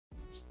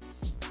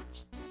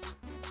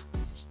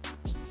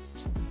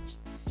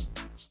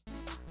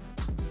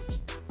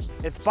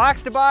It's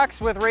Box to Box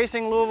with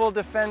Racing Louisville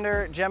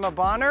defender Gemma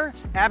Bonner.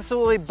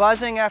 Absolutely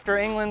buzzing after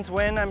England's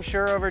win, I'm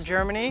sure, over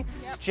Germany.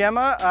 Yep.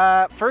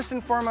 Gemma, first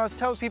and foremost,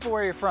 tell people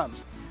where you're from.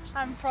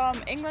 I'm from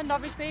England,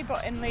 obviously,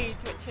 but in Leeds,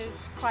 which is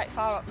quite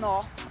far up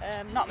north.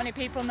 Not many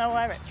people know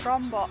where it's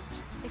from, but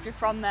if you're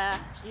from there,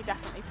 you're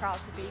definitely proud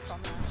to be from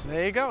there.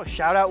 There you go.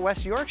 Shout out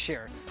West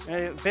Yorkshire.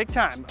 Big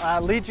time.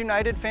 Leeds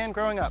United fan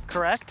growing up,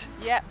 correct?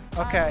 Yep.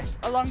 Okay.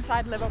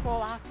 Alongside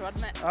Liverpool, I have to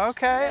admit.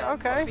 Okay,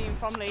 But okay. being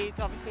from Leeds,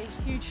 obviously,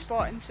 huge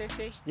sporting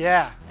city.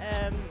 Yeah.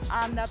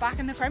 And they're back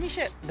in the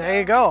Premiership. There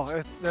you go.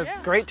 It's a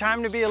Yeah. great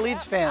time to be a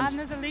Leeds fan. And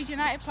there's a Leeds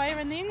United player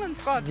in the England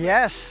squad.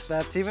 Yes,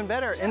 that's even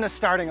better. In the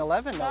starting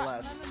 11, no Starting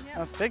less. 11, yeah.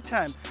 That's big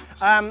time.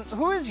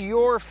 Who is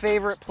your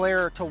favorite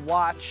player to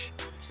watch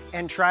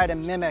and try to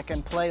mimic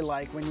and play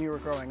like when you were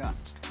growing up?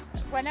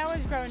 When I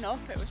was growing up,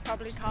 it was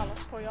probably Carlos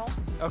Puyol.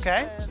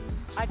 Okay.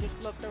 I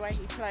just loved the way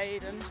he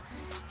played, and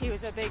he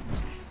was a big,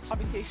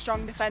 obviously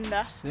strong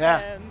defender.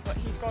 Yeah. But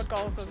he scored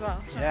goals as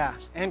well. So. Yeah,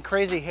 and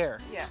crazy hair.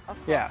 Yeah, of course.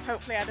 Yeah.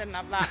 Hopefully I didn't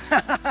have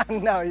that.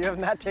 No, you have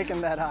not taken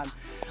that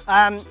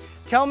on.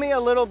 Tell me a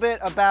little bit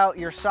about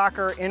your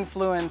soccer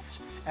influence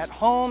at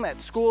home,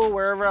 at school,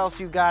 wherever else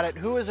you got it.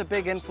 Who was a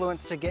big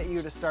influence to get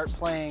you to start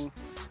playing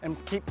and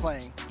keep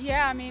playing?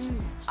 Yeah, I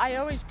mean, I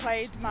always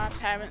played. My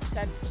parents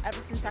said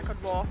ever since I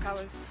could walk, I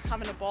was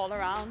having a ball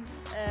around.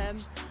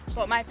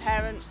 But my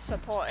parents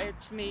supported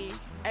me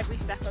every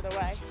step of the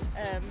way.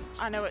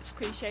 I know it's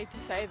cliche to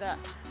say that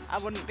I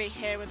wouldn't be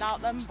here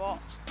without them, but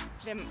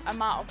the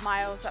amount of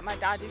miles that my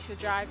dad used to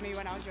drive me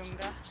when I was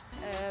younger,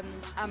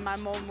 and my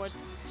mum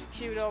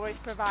she would always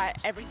provide,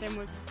 everything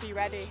would be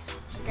ready.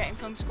 Getting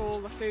from school,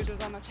 the food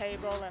was on the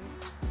table, and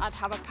I'd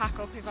have a pack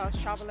up if I was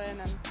travelling,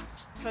 and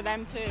for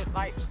them to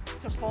like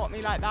support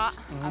me like that,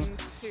 I'm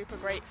super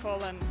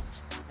grateful, and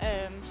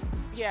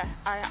yeah,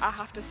 I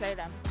have to say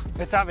them.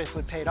 It's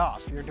obviously paid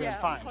off. You're doing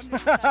fine.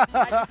 100%.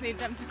 I just need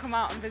them to come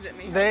out and visit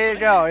me. There you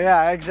go.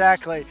 Yeah,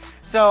 exactly.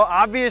 So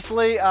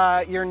obviously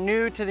you're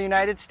new to the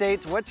United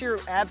States. What's your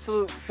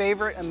absolute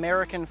favorite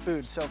American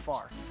food so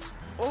far?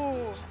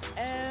 Oh,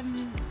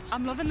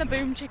 I'm loving the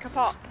boom chicka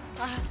pop.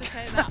 I have to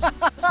say that.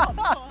 It's a lot of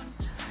fun.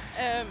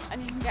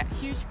 And you can get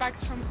huge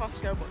bags from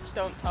Costco, but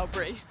don't tell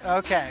Brie.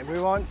 Okay, we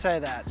won't say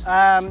that.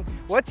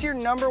 What's your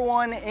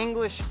 #1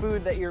 English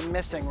food that you're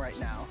missing right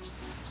now?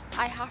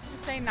 I have to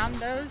say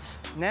Nando's.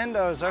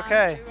 Nando's,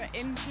 okay. And we were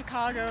in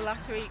Chicago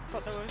last week,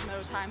 but there was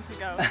no time to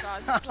go, so I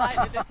was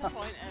slightly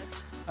disappointed.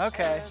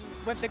 Okay.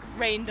 With the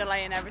rain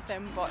delay and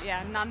everything, but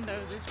yeah,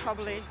 Nando's is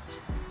probably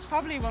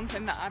one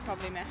thing that I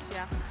probably miss,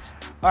 yeah.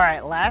 All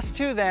right, last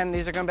two then.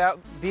 These are going to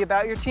be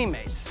about your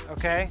teammates,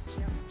 okay?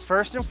 Yep.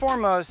 First and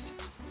foremost,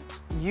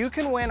 you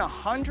can win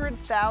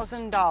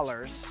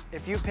 $100,000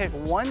 if you pick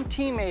one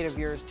teammate of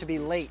yours to be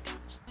late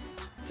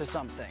to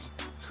something.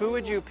 Who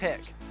would you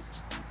pick?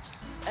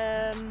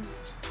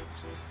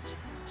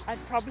 I'd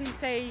probably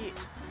say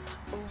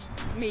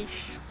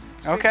Mish.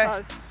 Okay.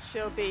 Because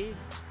she'll be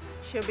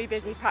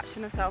busy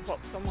patching herself up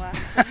somewhere.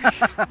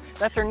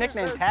 That's her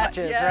nickname,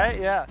 Patches, Yeah. right?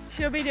 Yeah.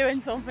 She'll be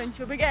doing something.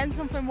 She'll be getting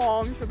something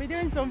warm. She'll be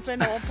doing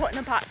something or putting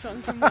a patch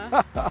on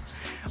somewhere. All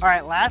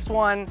right, last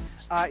one.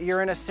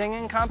 You're in a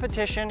singing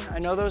competition. I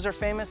know those are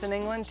famous in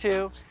England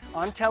too.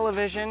 On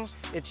television,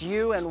 it's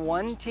you and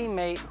one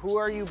teammate. Who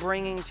are you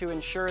bringing to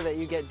ensure that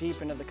you get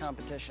deep into the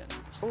competition?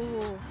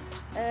 Ooh,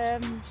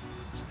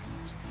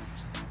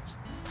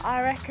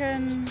 I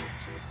reckon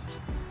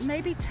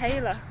maybe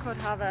Taylor could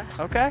have a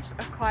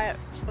quiet,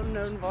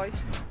 unknown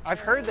voice. I've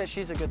heard that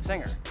she's a good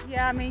singer.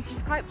 Yeah, I mean,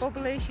 she's quite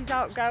bubbly, she's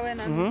outgoing,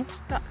 and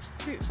that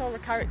suits all the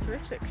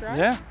characteristics, right?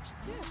 Yeah.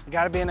 You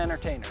got to be an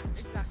entertainer.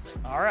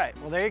 Exactly. All right,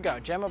 well, there you go.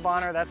 Gemma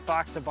Bonner, that's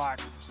Box to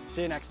Box.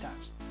 See you next time.